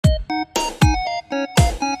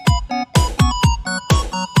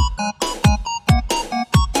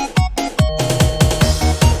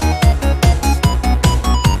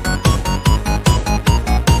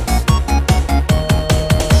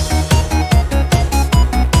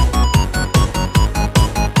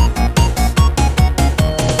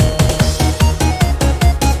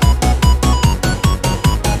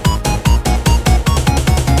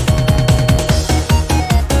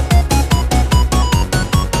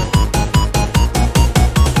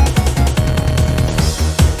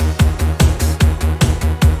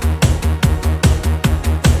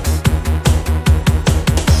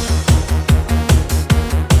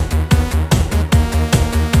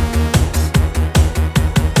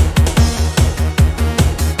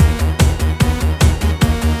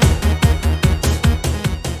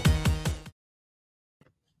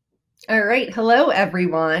right. Hello,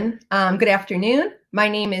 everyone. Good afternoon. My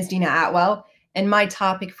name is Dina Atwell, and my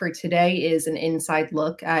topic for today is an inside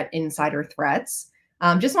look at insider threats.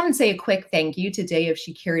 Just want to say a quick thank you to Day of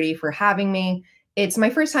Security for having me. It's my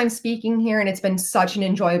first time speaking here, and it's been such an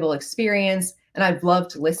enjoyable experience, and I've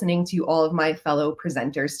loved listening to all of my fellow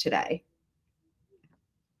presenters today.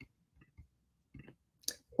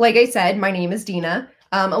 Like I said, my name is Dina.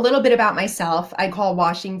 A little bit about myself. I call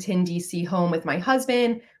Washington, D.C. home with my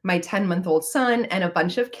husband, my 10-month-old son, and a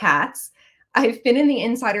bunch of cats. I've been in the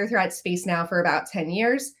insider threat space now for about 10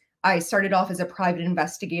 years. I started off as a private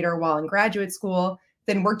investigator while in graduate school,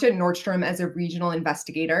 then worked at Nordstrom as a regional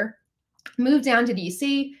investigator, moved down to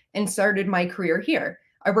D.C., and started my career here.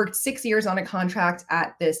 I worked 6 years on a contract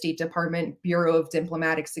at the State Department Bureau of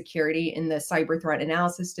Diplomatic Security in the Cyber Threat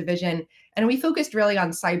Analysis Division, and we focused really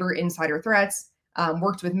on cyber insider threats,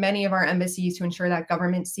 worked with many of our embassies to ensure that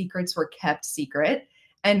government secrets were kept secret,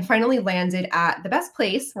 and finally landed at the best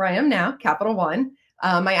place where I am now, Capital One.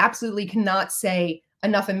 I absolutely cannot say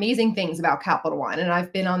enough amazing things about Capital One, and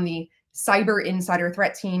I've been on the cyber insider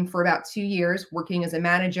threat team for about 2 years, working as a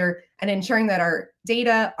manager and ensuring that our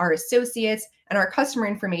data, our associates, and our customer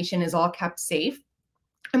information is all kept safe.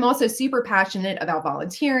 I'm also super passionate about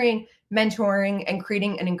volunteering, mentoring, and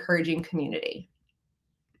creating an encouraging community.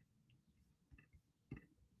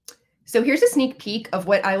 So here's a sneak peek of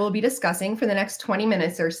what I will be discussing for the next 20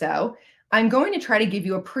 minutes or so. I'm going to try to give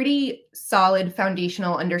you a pretty solid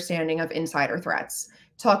foundational understanding of insider threats,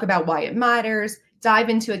 talk about why it matters, dive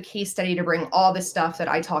into a case study to bring all the stuff that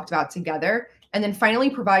I talked about together, and then finally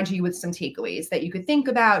provide you with some takeaways that you could think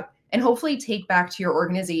about and hopefully take back to your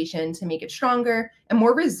organization to make it stronger and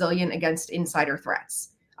more resilient against insider threats.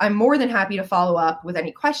 I'm more than happy to follow up with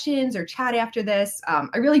any questions or chat after this.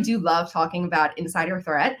 I really do love talking about insider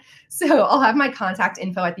threat. So I'll have my contact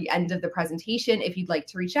info at the end of the presentation if you'd like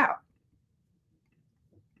to reach out.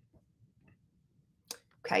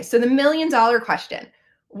 Okay, so the million-dollar question,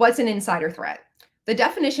 what's an insider threat? The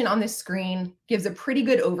definition on this screen gives a pretty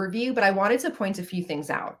good overview, but I wanted to point a few things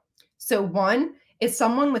out. So one is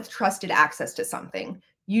someone with trusted access to something,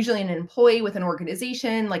 usually an employee with an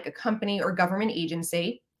organization like a company or government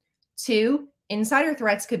agency. Two, insider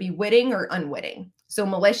threats could be witting or unwitting, so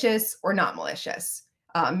malicious or not malicious.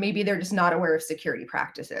 Maybe they're just not aware of security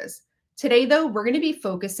practices. Today, though, we're going to be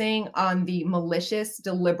focusing on the malicious,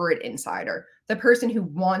 deliberate insider, the person who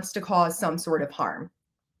wants to cause some sort of harm.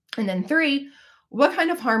 And then three, what kind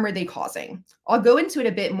of harm are they causing? I'll go into it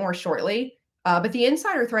a bit more shortly, but the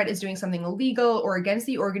insider threat is doing something illegal or against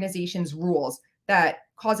the organization's rules that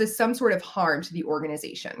causes some sort of harm to the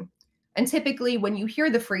organization. And typically, when you hear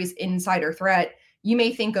the phrase insider threat, you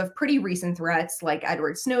may think of pretty recent threats like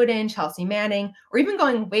Edward Snowden, Chelsea Manning, or even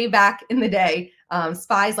going way back in the day,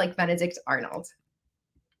 spies like Benedict Arnold.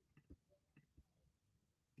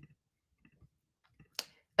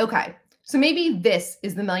 Okay, so maybe this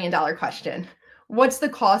is the million-dollar question. What's the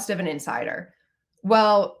cost of an insider?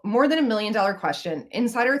 Well, more than $1 million question,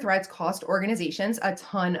 insider threats cost organizations a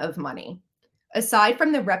ton of money. Aside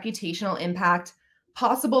from the reputational impact,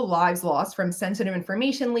 possible lives lost from sensitive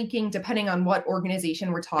information leaking, depending on what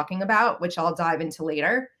organization we're talking about, which I'll dive into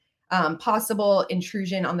later, possible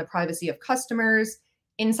intrusion on the privacy of customers,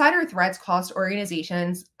 insider threats cost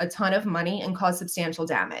organizations a ton of money and cause substantial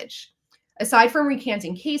damage. Aside from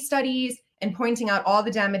recanting case studies and pointing out all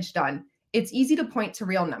the damage done, it's easy to point to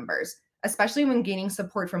real numbers, especially when gaining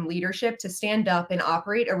support from leadership to stand up and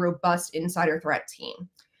operate a robust insider threat team.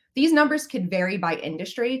 These numbers could vary by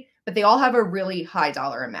industry, but they all have a really high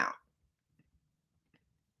dollar amount.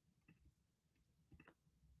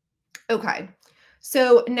 Okay,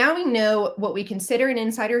 so now we know what we consider an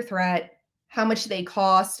insider threat, how much they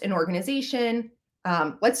cost an organization.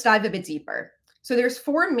 Let's dive a bit deeper. So there's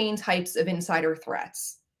 4 main types of insider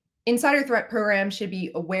threats. Insider threat programs should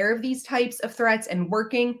be aware of these types of threats and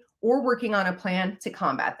working on a plan to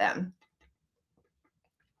combat them.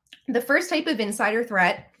 The first type of insider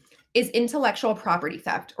threat is intellectual property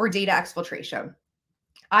theft or data exfiltration.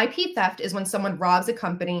 IP theft is when someone robs a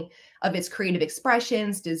company of its creative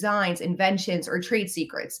expressions, designs, inventions, or trade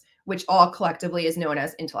secrets, which all collectively is known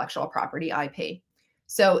as intellectual property, IP.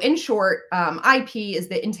 So in short, IP is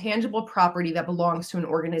the intangible property that belongs to an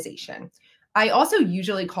organization. I also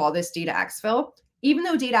usually call this data exfil, even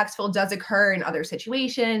though data exfil does occur in other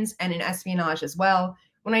situations and in espionage as well.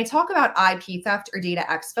 When I talk about IP theft or data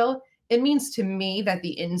exfil, it means to me that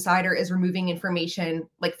the insider is removing information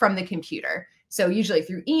like from the computer. So usually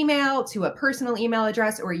through email to a personal email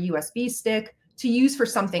address or a USB stick to use for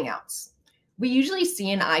something else. We usually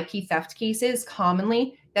see in IP theft cases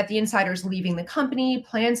commonly that the insider is leaving the company,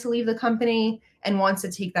 plans to leave the company, and wants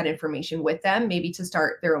to take that information with them, maybe to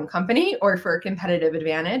start their own company or for a competitive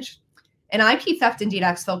advantage. And IP theft and data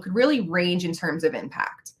exfil could really range in terms of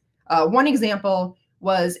impact. One example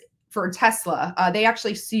was for Tesla. They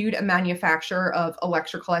actually sued a manufacturer of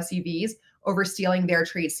electrical SUVs over stealing their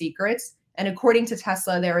trade secrets. And according to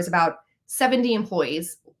Tesla, there was about 70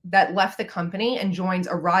 employees that left the company and joined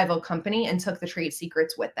a rival company and took the trade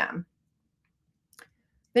secrets with them.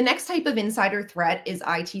 The next type of insider threat is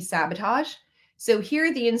IT sabotage. So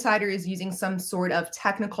here the insider is using some sort of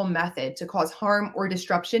technical method to cause harm or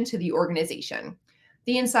disruption to the organization.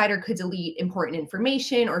 The insider could delete important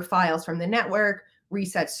information or files from the network,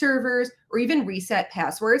 reset servers, or even reset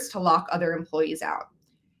passwords to lock other employees out.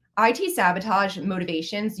 IT sabotage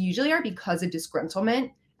motivations usually are because of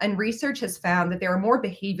disgruntlement, and research has found that there are more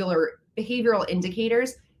behavioral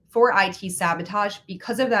indicators for IT sabotage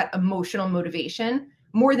because of that emotional motivation,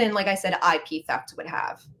 more than, like I said, IP theft would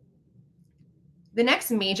have. The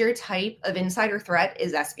next major type of insider threat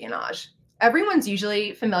is espionage. Everyone's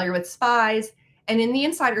usually familiar with spies, and in the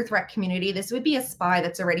insider threat community, this would be a spy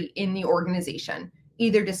that's already in the organization,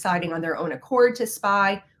 either deciding on their own accord to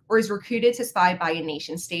spy or is recruited to spy by a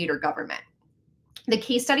nation state or government. The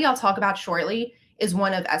case study I'll talk about shortly is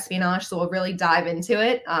one of espionage, so we'll really dive into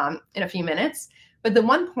it in a few minutes. But the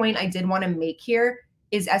one point I did want to make here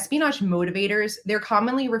is espionage motivators. They're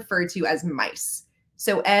commonly referred to as mice.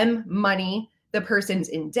 So M, money, the person's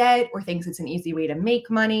in debt or thinks it's an easy way to make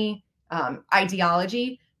money.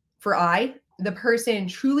 Ideology, for I, the person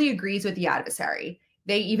truly agrees with the adversary.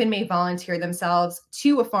 They even may volunteer themselves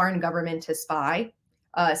to a foreign government to spy.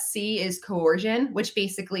 C is coercion, which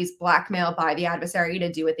basically is blackmail by the adversary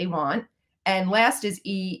to do what they want. And last is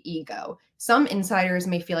E, ego. Some insiders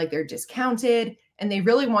may feel like they're discounted and they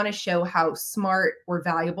really want to show how smart or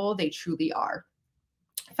valuable they truly are.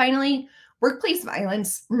 Finally, workplace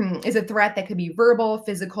violence is a threat that could be verbal,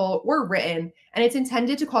 physical, or written, and it's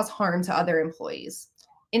intended to cause harm to other employees.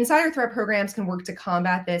 Insider threat programs can work to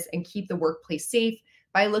combat this and keep the workplace safe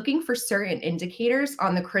by looking for certain indicators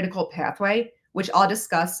on the critical pathway, which I'll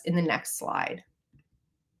discuss in the next slide.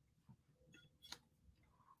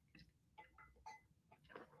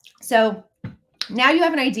 So now you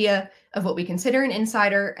have an idea of what we consider an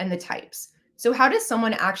insider and the types. So how does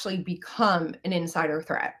someone actually become an insider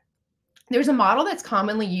threat? There's a model that's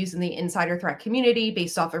commonly used in the insider threat community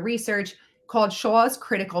based off of research called Shaw's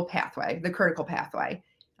critical pathway, the critical pathway.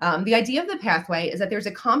 The idea of the pathway is that there's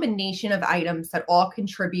a combination of items that all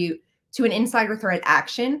contribute to an insider threat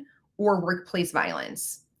action or workplace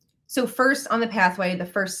violence. So first on the pathway, the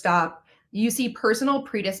first stop, you see personal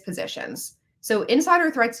predispositions. So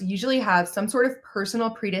insider threats usually have some sort of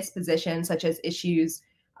personal predisposition, such as issues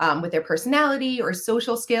with their personality or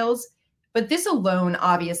social skills. But this alone,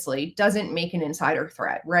 obviously, doesn't make an insider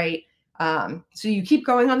threat, right? So you keep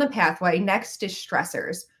going on the pathway. Next is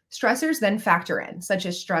stressors. Stressors then factor in, such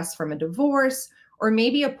as stress from a divorce, or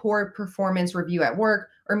maybe a poor performance review at work,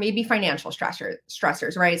 or maybe financial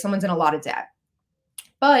stressors, right? Someone's in a lot of debt.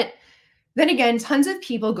 But then again, tons of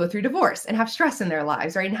people go through divorce and have stress in their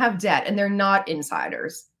lives, right? And have debt, and they're not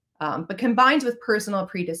insiders. But combined with personal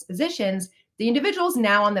predispositions, the individual's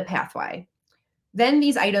now on the pathway. Then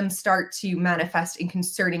these items start to manifest in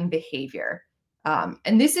concerning behavior.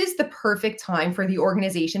 And this is the perfect time for the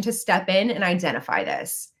organization to step in and identify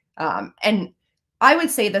this. And I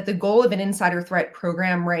would say that the goal of an insider threat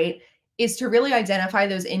program, right, is to really identify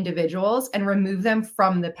those individuals and remove them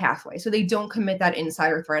from the pathway so they don't commit that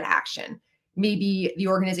insider threat action. Maybe the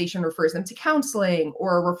organization refers them to counseling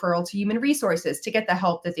or a referral to human resources to get the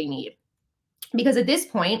help that they need. Because at this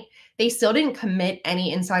point, they still didn't commit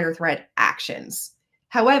any insider threat actions.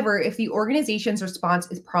 However, if the organization's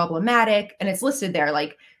response is problematic and it's listed there,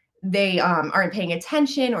 like they aren't paying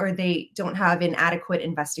attention or they don't have an adequate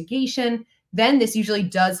investigation, then this usually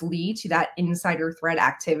does lead to that insider threat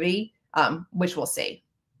activity, which we'll see.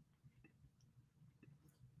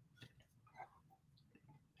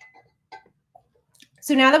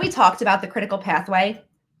 So now that we talked about the critical pathway,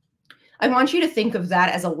 I want you to think of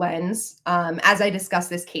that as a lens as I discuss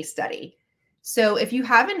this case study. So if you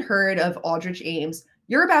haven't heard of Aldrich Ames,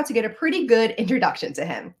 you're about to get a pretty good introduction to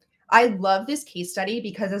him. I love this case study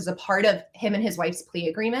because as a part of him and his wife's plea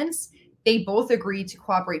agreements, they both agreed to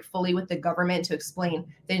cooperate fully with the government to explain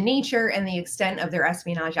the nature and the extent of their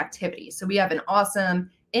espionage activities. So we have an awesome,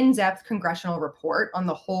 in-depth congressional report on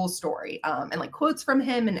the whole story and like quotes from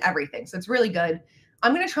him and everything. So it's really good.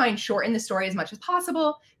 I'm going to try and shorten the story as much as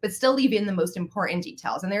possible, but still leave in the most important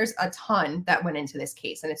details. And there's a ton that went into this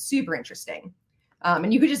case, and it's super interesting.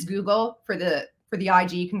 And you could just Google for the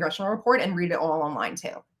IG congressional report and read it all online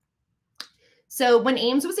too. So when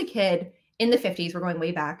Ames was a kid, in the 50s, we're going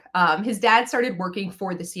way back, his dad started working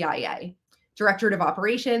for the CIA, Directorate of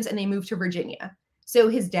Operations, and they moved to Virginia. So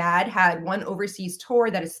his dad had one overseas tour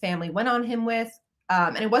that his family went on him with,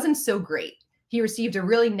 and it wasn't so great. He received a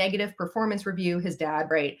really negative performance review, his dad,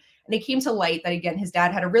 right? And it came to light that, again, his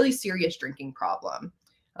dad had a really serious drinking problem.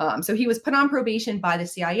 So he was put on probation by the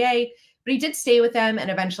CIA, but he did stay with them and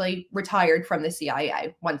eventually retired from the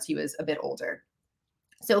CIA once he was a bit older.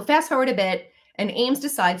 So fast forward a bit, and Ames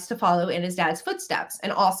decides to follow in his dad's footsteps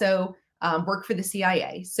and also work for the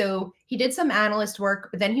CIA. So he did some analyst work,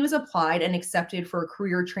 but then he was applied and accepted for a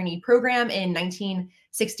career trainee program in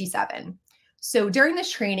 1967. So during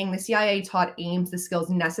this training, the CIA taught Ames the skills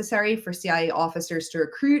necessary for CIA officers to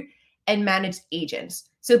recruit and manage agents.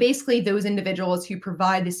 So basically those individuals who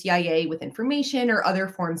provide the CIA with information or other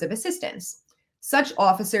forms of assistance. Such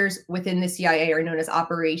officers within the CIA are known as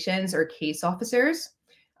operations or case officers.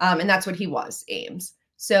 And that's what he was, Ames.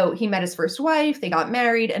 So he met his first wife, they got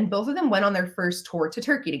married, and both of them went on their first tour to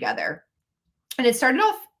Turkey together. And it started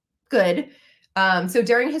off good. So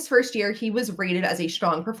during his first year, he was rated as a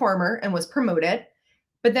strong performer and was promoted.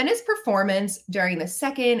 But then his performance during the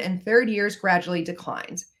second and third years gradually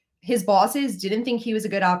declined. His bosses didn't think he was a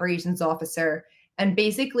good operations officer and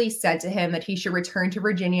basically said to him that he should return to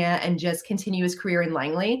Virginia and just continue his career in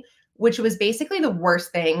Langley, which was basically the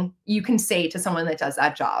worst thing you can say to someone that does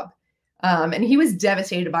that job. And he was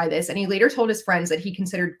devastated by this. And he later told his friends that he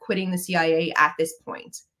considered quitting the CIA at this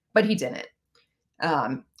point, but he didn't.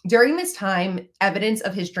 During this time, evidence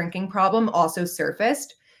of his drinking problem also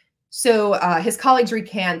surfaced. So his colleagues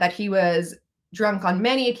recant that he was drunk on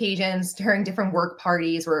many occasions during different work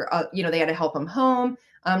parties where, they had to help him home.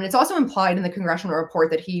 And it's also implied in the congressional report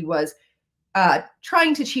that he was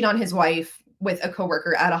trying to cheat on his wife with a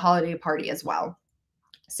coworker at a holiday party as well.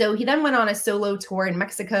 So he then went on a solo tour in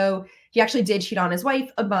Mexico. He actually did cheat on his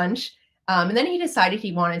wife a bunch. And then he decided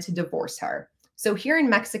he wanted to divorce her. So here in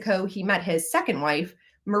Mexico, he met his second wife,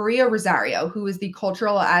 Maria Rosario, who is the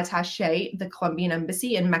cultural attaché of the Colombian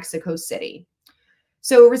embassy in Mexico City.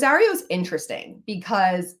 So Rosario's interesting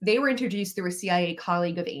because they were introduced through a CIA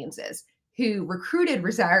colleague of Ames's who recruited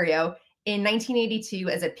Rosario in 1982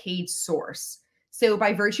 as a paid source. So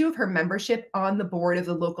by virtue of her membership on the board of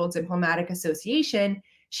the local diplomatic association,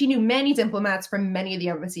 she knew many diplomats from many of the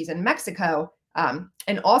embassies in Mexico,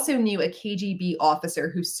 and also knew a KGB officer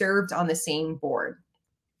who served on the same board.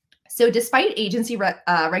 So despite agency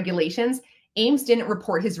regulations, Ames didn't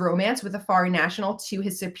report his romance with a foreign national to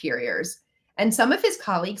his superiors. And some of his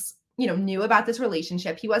colleagues, knew about this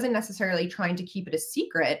relationship. He wasn't necessarily trying to keep it a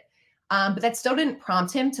secret, but that still didn't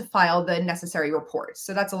prompt him to file the necessary reports.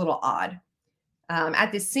 So that's a little odd.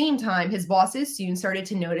 At the same time, his bosses soon started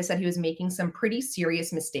to notice that he was making some pretty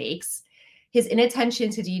serious mistakes. His inattention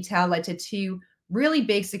to detail led to two really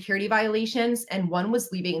big security violations, and one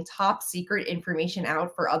was leaving top secret information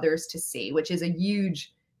out for others to see, which is a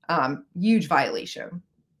huge violation.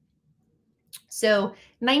 So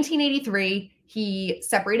 1983, he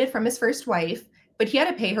separated from his first wife, but he had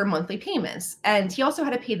to pay her monthly payments. And he also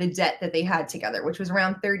had to pay the debt that they had together, which was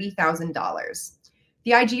around $30,000.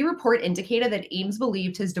 The IG report indicated that Ames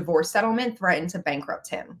believed his divorce settlement threatened to bankrupt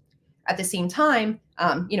him. At the same time,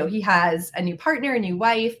 he has a new partner, a new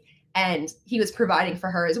wife, and he was providing for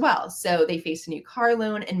her as well. So they faced a new car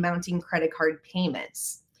loan and mounting credit card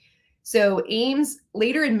payments. So Ames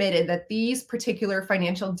later admitted that these particular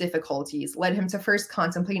financial difficulties led him to first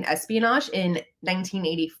contemplate espionage in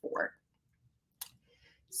 1984.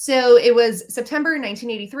 So it was September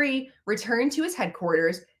 1983, returned to his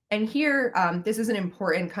headquarters. And here, this is an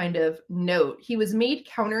important kind of note. He was made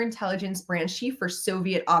counterintelligence branch chief for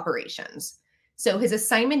Soviet operations. So his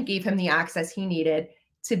assignment gave him the access he needed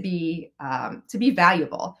to be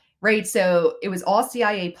valuable, right? So it was all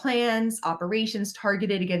CIA plans, operations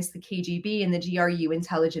targeted against the KGB and the GRU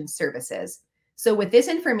intelligence services. So with this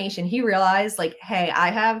information, he realized, hey, I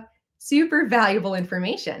have super valuable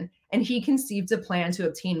information. And he conceived a plan to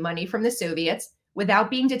obtain money from the Soviets without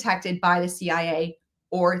being detected by the CIA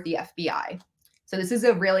or the FBI. So this is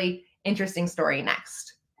a really interesting story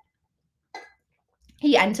next.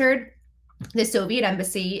 He entered the Soviet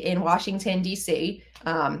embassy in Washington, D.C.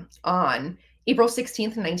 On April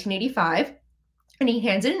 16th, 1985, and he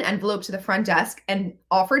handed an envelope to the front desk and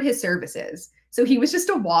offered his services. So he was just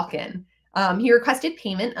a walk-in. He requested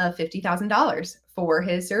payment of $50,000 for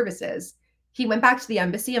his services. He went back to the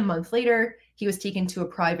embassy a month later. He was taken to a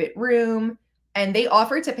private room, and they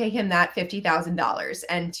offered to pay him that $50,000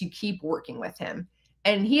 and to keep working with him.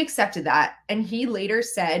 And he accepted that. And he later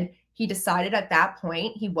said he decided at that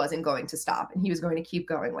point he wasn't going to stop and he was going to keep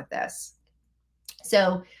going with this.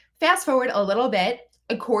 So fast forward a little bit,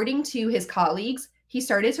 According to his colleagues, he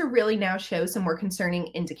started to really now show some more concerning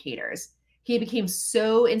indicators. He became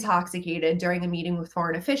so intoxicated during a meeting with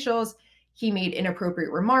foreign officials. He made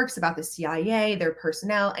inappropriate remarks about the CIA, their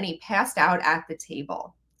personnel, and he passed out at the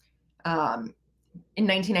table. In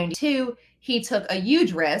 1992, he took a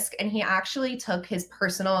huge risk and he actually took his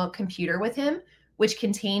personal computer with him, which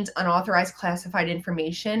contained unauthorized classified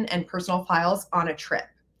information and personal files on a trip.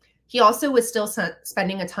 He also was still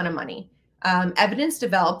spending a ton of money. Evidence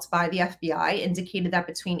developed by the FBI indicated that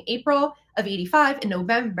between April of 85 and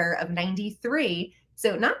November of 93,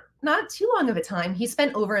 so not too long of a time, he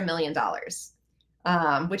spent over $1 million,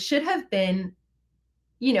 which should have been,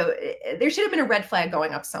 there should have been a red flag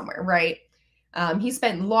going up somewhere, right? He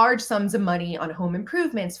spent large sums of money on home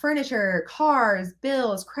improvements, furniture, cars,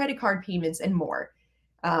 bills, credit card payments, and more.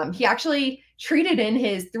 He actually traded in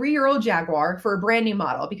his 3-year-old Jaguar for a brand new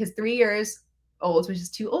model because 3 years old was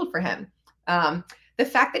just too old for him. The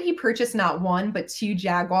fact that he purchased not one, but 2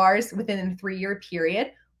 Jaguars within a 3-year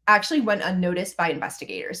period actually went unnoticed by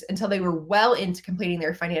investigators until they were well into completing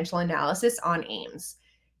their financial analysis on Ames.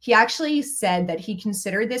 He actually said that he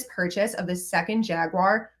considered this purchase of the second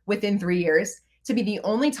Jaguar within 3 years to be the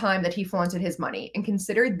only time that he flaunted his money and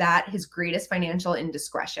considered that his greatest financial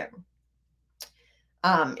indiscretion.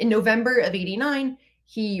 In November of 89,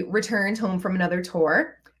 he returned home from another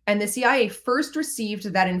tour, and the CIA first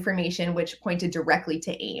received that information, which pointed directly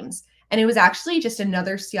to Ames. And it was actually just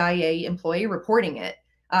another CIA employee reporting it.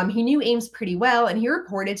 He knew Ames pretty well, and he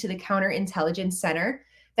reported to the Counterintelligence Center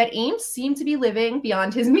that Ames seemed to be living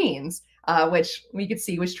beyond his means, which we could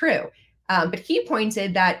see was true. But he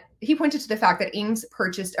pointed to the fact that Ames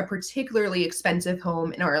purchased a particularly expensive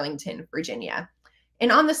home in Arlington, Virginia.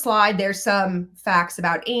 And on the slide, there's some facts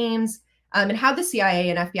about Ames and how the CIA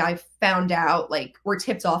and FBI found out, were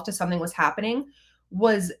tipped off to something was happening,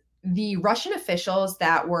 was the Russian officials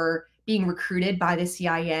that were being recruited by the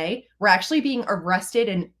CIA were actually being arrested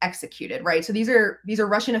and executed, right? So these are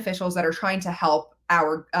Russian officials that are trying to help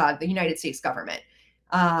the United States government.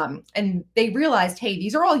 And they realized, hey,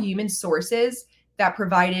 these are all human sources that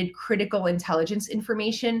provided critical intelligence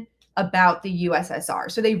information about the USSR.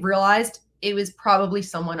 So they realized it was probably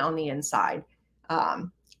someone on the inside.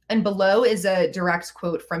 And below is a direct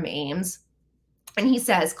quote from Ames. And he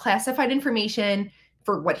says, classified information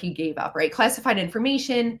for what he gave up, right? Classified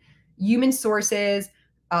information, human sources,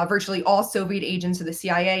 virtually all Soviet agents of the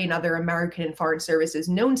CIA and other American and foreign services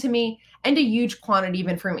known to me, and a huge quantity of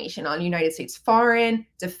information on United States foreign,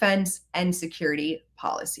 defense, and security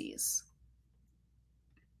policies.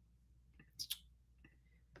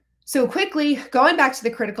 So quickly, going back to the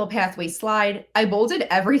critical pathway slide, I bolded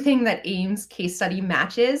everything that Ames case study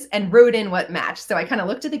matches and wrote in what matched. So I kind of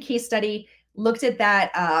looked at the case study, looked at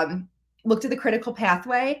that, looked at the critical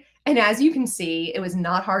pathway, and as you can see, it was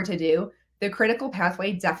not hard to do. The critical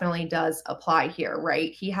pathway definitely does apply here,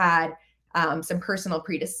 right? He had some personal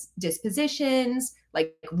predispositions,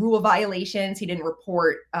 like rule violations. He didn't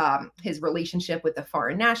report his relationship with the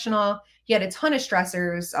foreign national. He had a ton of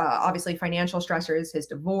stressors, obviously financial stressors, his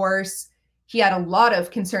divorce. He had a lot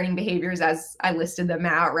of concerning behaviors as I listed them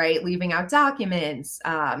out, right? Leaving out documents,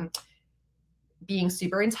 being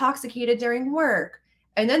super intoxicated during work.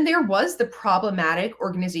 And then there was the problematic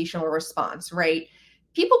organizational response, right?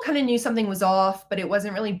 People kind of knew something was off, but it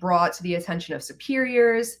wasn't really brought to the attention of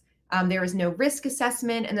superiors. There was no risk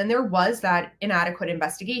assessment. And then there was that inadequate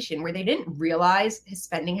investigation where they didn't realize his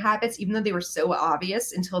spending habits, even though they were so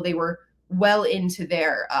obvious until they were well into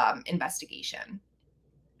their investigation.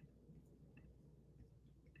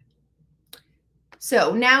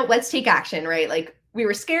 So now let's take action, right? Like we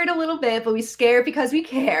were scared a little bit, but we scared because we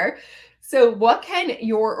care. So what can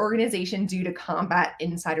your organization do to combat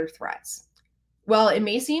insider threats? Well, it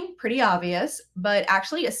may seem pretty obvious, but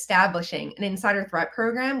actually establishing an insider threat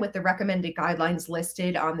program with the recommended guidelines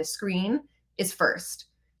listed on the screen is first.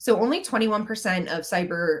 So only 21%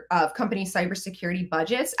 of companies' cybersecurity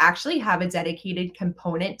budgets actually have a dedicated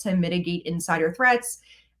component to mitigate insider threats.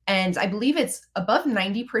 And I believe it's above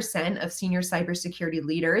 90% of senior cybersecurity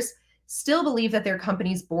leaders still believe that their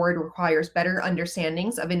company's board requires better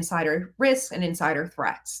understandings of insider risks and insider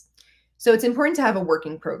threats. So it's important to have a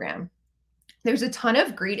working program. There's a ton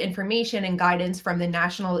of great information and guidance from the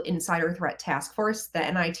National Insider Threat Task Force, the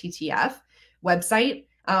NITTF website,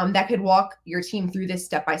 that could walk your team through this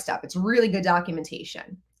step by step. It's really good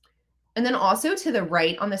documentation. And then also to the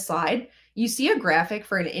right on the slide, you see a graphic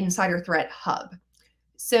for an insider threat hub.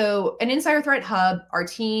 So an insider threat hub are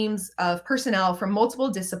teams of personnel from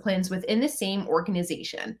multiple disciplines within the same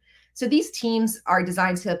organization. So these teams are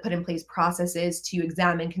designed to put in place processes to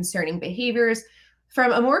examine concerning behaviors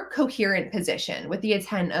from a more coherent position with the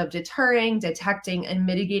intent of deterring, detecting, and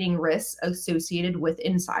mitigating risks associated with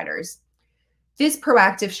insiders. This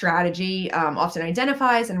proactive strategy often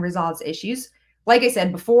identifies and resolves issues, like I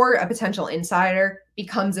said, before a potential insider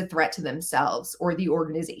becomes a threat to themselves or the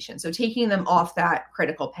organization. So taking them off that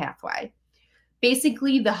critical pathway.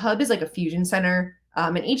 Basically, the hub is like a fusion center,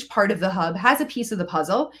 and each part of the hub has a piece of the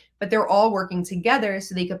puzzle, but they're all working together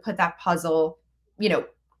so they could put that puzzle,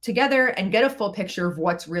 together and get a full picture of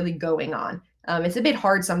what's really going on. It's a bit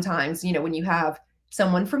hard sometimes, when you have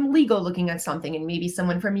someone from legal looking at something and maybe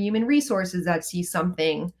someone from human resources that sees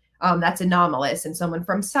something that's anomalous and someone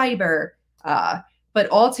from cyber. But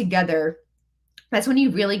all together, that's when you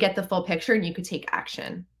really get the full picture and you could take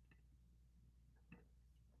action.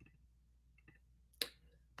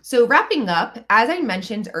 So wrapping up, as I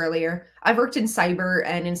mentioned earlier, I've worked in cyber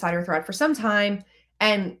and insider threat for some time,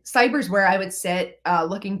 and cyber's where I would sit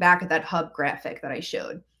looking back at that hub graphic that I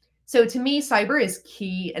showed. So to me, cyber is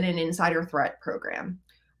key in an insider threat program.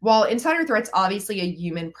 While insider threat's obviously a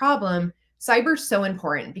human problem, cyber's so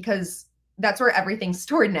important because that's where everything's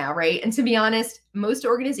stored now, right? And to be honest, most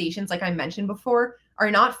organizations, like I mentioned before, are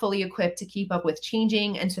not fully equipped to keep up with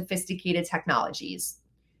changing and sophisticated technologies.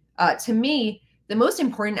 To me, the most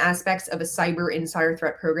important aspects of a cyber insider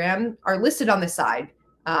threat program are listed on the side.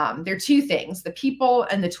 They're two things, the people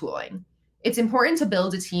and the tooling. It's important to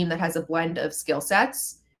build a team that has a blend of skill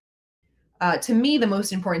sets. To me, the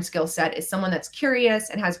most important skill set is someone that's curious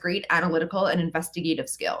and has great analytical and investigative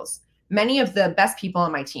skills. Many of the best people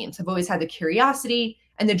on my teams have always had the curiosity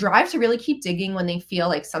and the drive to really keep digging when they feel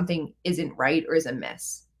like something isn't right or is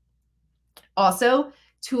amiss. Also,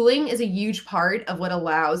 tooling is a huge part of what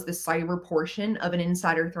allows the cyber portion of an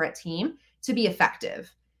insider threat team to be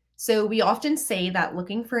effective. So we often say that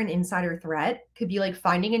looking for an insider threat could be like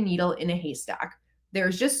finding a needle in a haystack.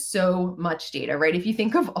 There's just so much data, right? If you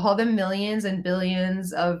think of all the millions and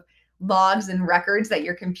billions of logs and records that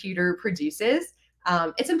your computer produces,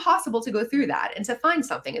 it's impossible to go through that and to find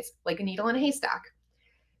something. It's like a needle in a haystack.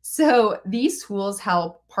 So these tools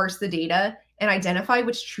help parse the data and identify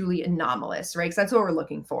what's truly anomalous, right? Because that's what we're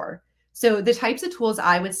looking for. So the types of tools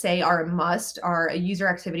I would say are a must are a user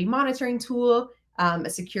activity monitoring tool, a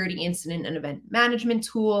security incident and event management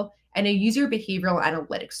tool, and a user behavioral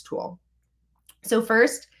analytics tool. So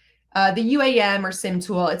first, the UAM or SIM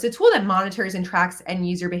tool, it's a tool that monitors and tracks end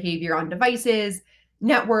user behavior on devices,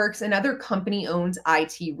 networks, and other company-owned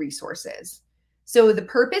IT resources. So the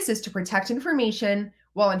purpose is to protect information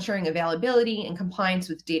while ensuring availability and compliance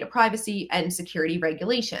with data privacy and security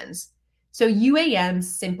regulations. So UAM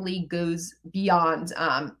simply goes beyond,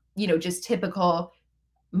 just typical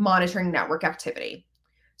monitoring network activity.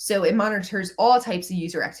 So it monitors all types of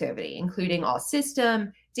user activity, including all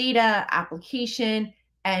system, data, application,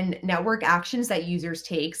 and network actions that users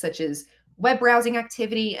take, such as web browsing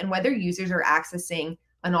activity and whether users are accessing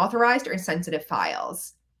unauthorized or sensitive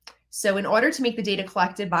files. So in order to make the data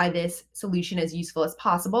collected by this solution as useful as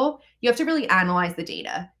possible, you have to really analyze the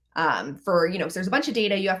data. So there's a bunch of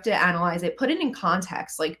data, you have to analyze it, put it in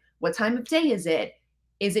context, like what time of day is it?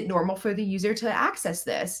 Is it normal for the user to access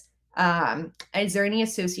this? Is there any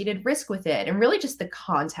associated risk with it? And really just the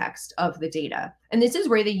context of the data. And this is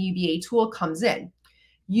where the UBA tool comes in.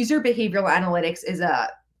 User behavioral analytics is a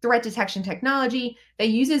threat detection technology that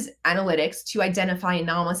uses analytics to identify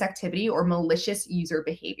anomalous activity or malicious user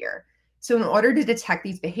behavior. So in order to detect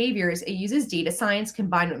these behaviors, it uses data science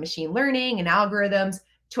combined with machine learning and algorithms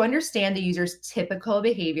to understand the user's typical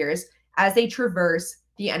behaviors as they traverse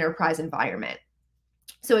the enterprise environment.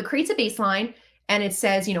 So it creates a baseline and it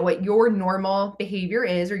says, what your normal behavior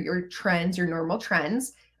is or your trends, your normal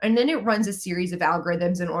trends. And then it runs a series of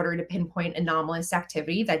algorithms in order to pinpoint anomalous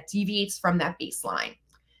activity that deviates from that baseline.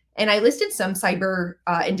 And I listed some cyber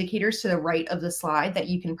indicators to the right of the slide that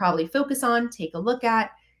you can probably focus on, take a look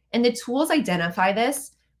at. And the tools identify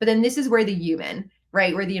this, but then this is where the human,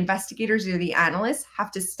 right, where the investigators or the analysts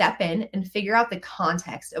have to step in and figure out the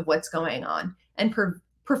context of what's going on and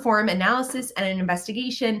perform analysis and an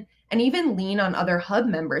investigation and even lean on other hub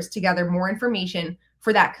members to gather more information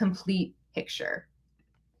for that complete picture.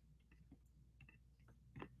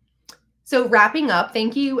 So wrapping up,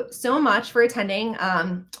 thank you so much for attending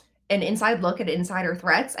an inside look at insider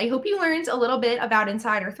threats. I hope you learned a little bit about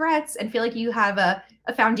insider threats and feel like you have a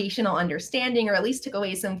foundational understanding, or at least took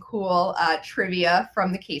away some cool trivia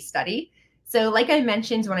from the case study. So like I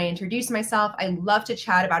mentioned when I introduced myself, I love to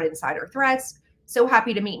chat about insider threats. So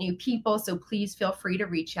happy to meet new people. So please feel free to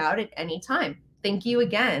reach out at any time. Thank you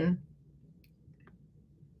again.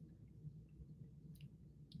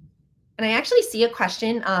 And I actually see a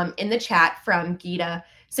question in the chat from Gita.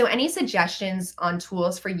 So any suggestions on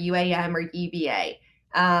tools for UAM or EBA?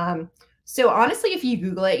 So honestly, if you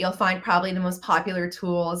Google it, you'll find probably the most popular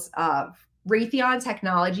tools of Raytheon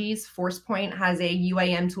Technologies. ForcePoint has a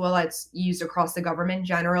UAM tool that's used across the government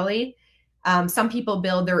generally. Some people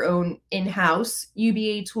build their own in-house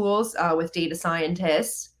UBA tools with data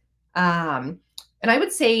scientists. And I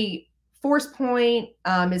would say ForcePoint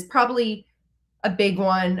is probably a big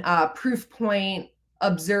one. Proofpoint,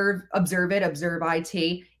 Observe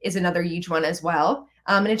IT is another huge one as well.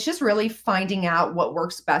 And it's just really finding out what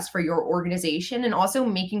works best for your organization and also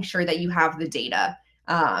making sure that you have the data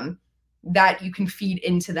that you can feed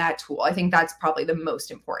into that tool. I think that's probably the most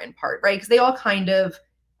important part, right? Because they all kind of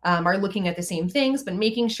are looking at the same things, but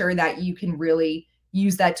making sure that you can really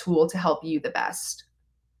use that tool to help you the best.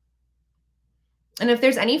 And if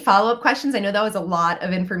there's any follow-up questions, I know that was a lot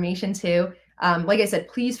of information too. Like I said,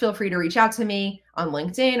 please feel free to reach out to me on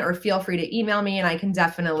LinkedIn or feel free to email me and I can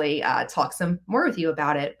definitely talk some more with you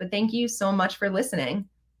about it. But thank you so much for listening.